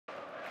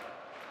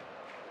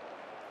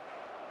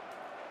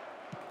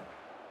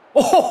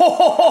What's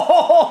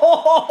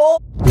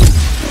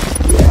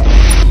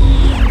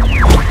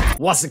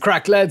the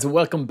crack, lads?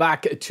 Welcome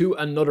back to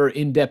another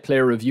in-depth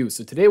player review.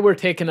 So today we're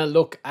taking a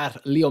look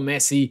at Leo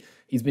Messi.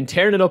 He's been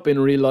tearing it up in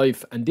real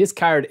life, and this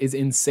card is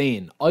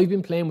insane. I've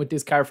been playing with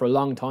this card for a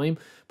long time,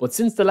 but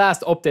since the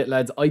last update,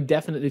 lads, I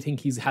definitely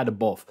think he's had a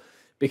buff,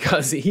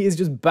 because he is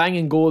just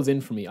banging goals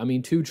in for me. I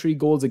mean, 2-3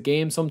 goals a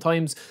game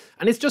sometimes,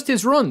 and it's just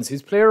his runs.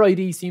 His player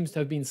ID seems to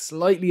have been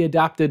slightly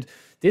adapted.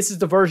 This is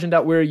the version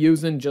that we're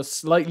using, just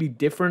slightly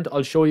different.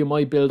 I'll show you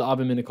my build of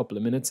him in a couple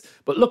of minutes.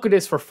 But look at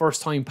this for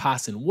first time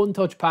passing. One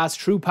touch pass,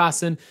 true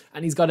passing,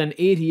 and he's got an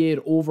 88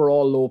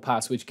 overall low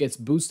pass, which gets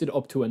boosted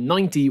up to a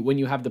 90 when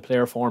you have the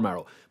player form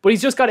arrow. But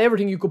he's just got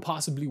everything you could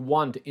possibly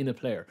want in a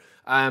player.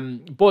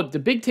 But the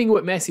big thing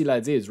with Messi,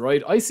 lads, is,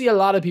 right, I see a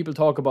lot of people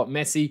talk about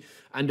Messi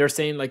and they're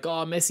saying like,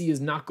 oh, Messi is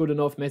not good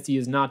enough. Messi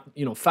is not,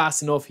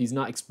 fast enough. He's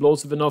not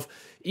explosive enough.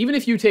 Even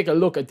if you take a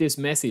look at this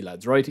Messi,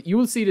 lads, right, you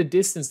will see the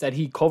distance that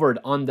he covered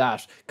on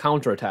that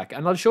counter-attack.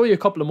 And I'll show you a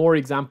couple of more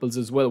examples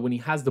as well when he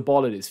has the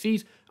ball at his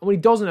feet and when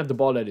he doesn't have the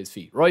ball at his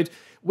feet, right?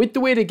 With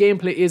the way the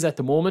gameplay is at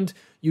the moment,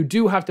 you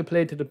do have to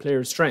play to the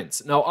player's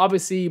strengths. Now,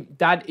 obviously,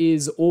 that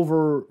is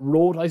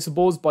overrode, I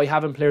suppose, by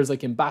having players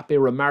like Mbappe,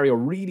 Romario,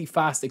 really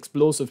fast,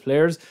 explosive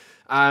players.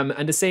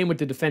 And the same with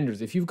the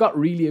defenders. If you've got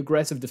really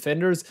aggressive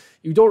defenders,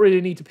 you don't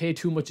really need to pay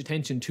too much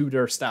attention to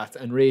their stats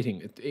and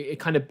rating. It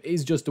kind of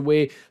is just the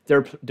way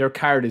their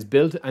card is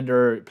built and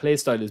their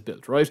playstyle is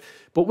built, right?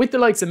 But with the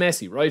likes of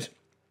Messi, right,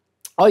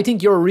 I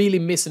think you're really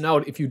missing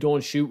out if you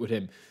don't shoot with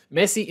him.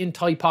 Messi in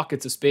tight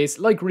pockets of space,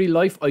 like real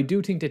life, I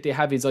do think that they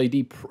have his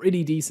ID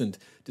pretty decent.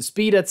 The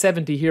speed at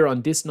 70 here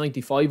on this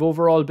 95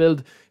 overall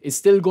build is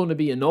still going to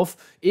be enough.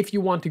 If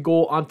you want to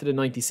go onto the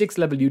 96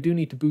 level, you do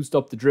need to boost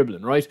up the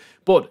dribbling, right?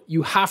 But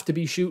you have to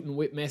be shooting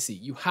with Messi.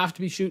 You have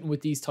to be shooting with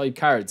these type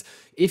cards.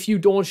 If you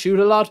don't shoot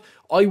a lot,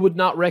 I would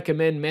not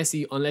recommend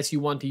Messi unless you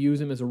want to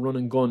use him as a run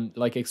and gun,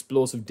 like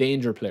explosive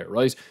danger player,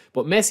 right?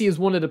 But Messi is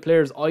one of the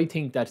players I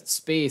think that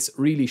space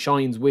really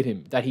shines with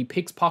him, that he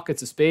picks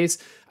pockets of space,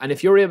 and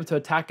if you're able to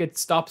attack it,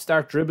 stop,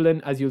 start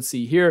dribbling, as you'll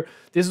see here,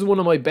 this is one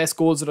of my best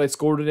goals that I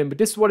scored with him, but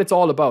this is what it's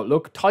all about.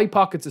 Look, tight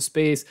pockets of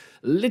space,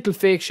 little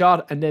fake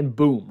shot, and then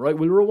boom, right?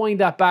 We'll rewind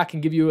that back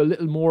and give you a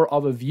little more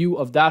of a view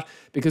of that,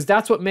 because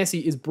that's what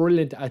Messi is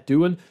brilliant at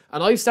doing,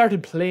 and I've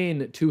started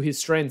playing to his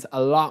strengths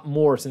a lot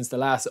more since the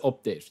last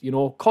update. You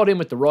know, cut in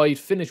with the right,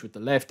 finish with the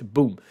left,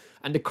 boom.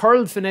 And the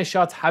curled finesse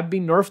shots have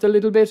been nerfed a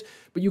little bit,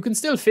 but you can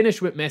still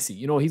finish with Messi.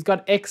 You know, he's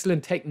got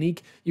excellent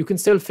technique. You can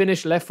still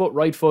finish left foot,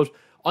 right foot.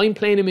 I'm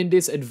playing him in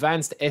this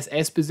advanced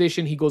SS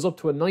position. He goes up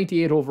to a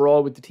 98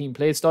 overall with the team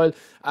playstyle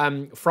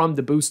from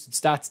the boosted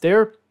stats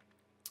there.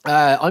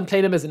 I'm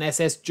playing him as an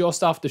SS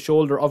just off the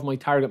shoulder of my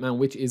target man,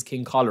 which is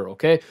King Collar,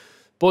 okay?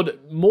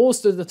 But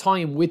most of the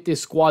time with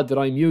this squad that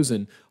I'm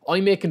using,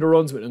 I'm making the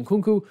runs with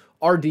Nkunku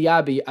or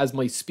Diaby as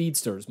my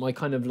speedsters, my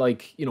kind of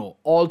like,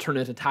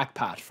 alternate attack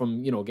path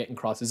from, getting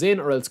crosses in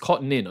or else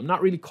cutting in. I'm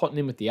not really cutting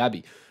in with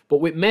Diaby. But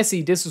with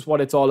Messi, this is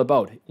what it's all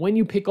about. When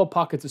you pick up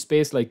pockets of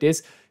space like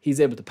this, he's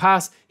able to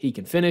pass, he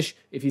can finish.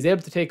 If he's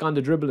able to take on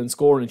the dribble and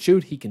score and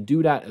shoot, he can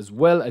do that as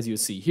well, as you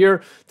see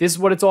here. This is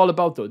what it's all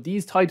about, though.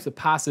 These types of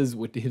passes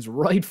with his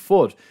right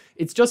foot,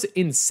 it's just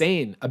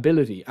insane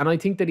ability. And I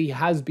think that he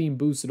has been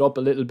boosted up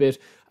a little bit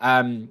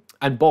and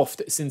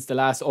buffed since the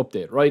last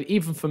update, right?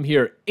 Even from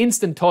here,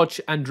 instant touch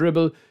and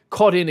dribble,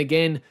 cut in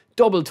again,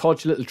 double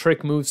touch, little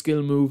trick move,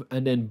 skill move,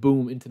 and then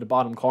boom into the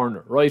bottom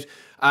corner, right?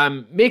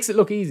 Makes it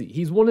look easy.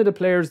 He's one of the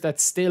players that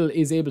still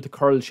is able to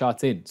curl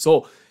shots in.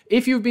 So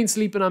if you've been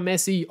sleeping on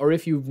Messi, or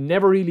if you've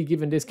never really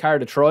given this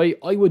card a try,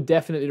 I would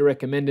definitely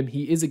recommend him.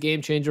 He is a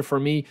game changer for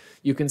me.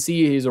 You can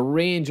see he has a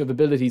range of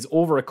abilities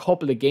over a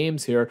couple of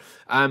games here.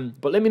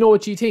 But let me know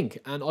what you think,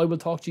 and I will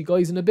talk to you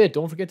guys in a bit.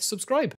 Don't forget to subscribe.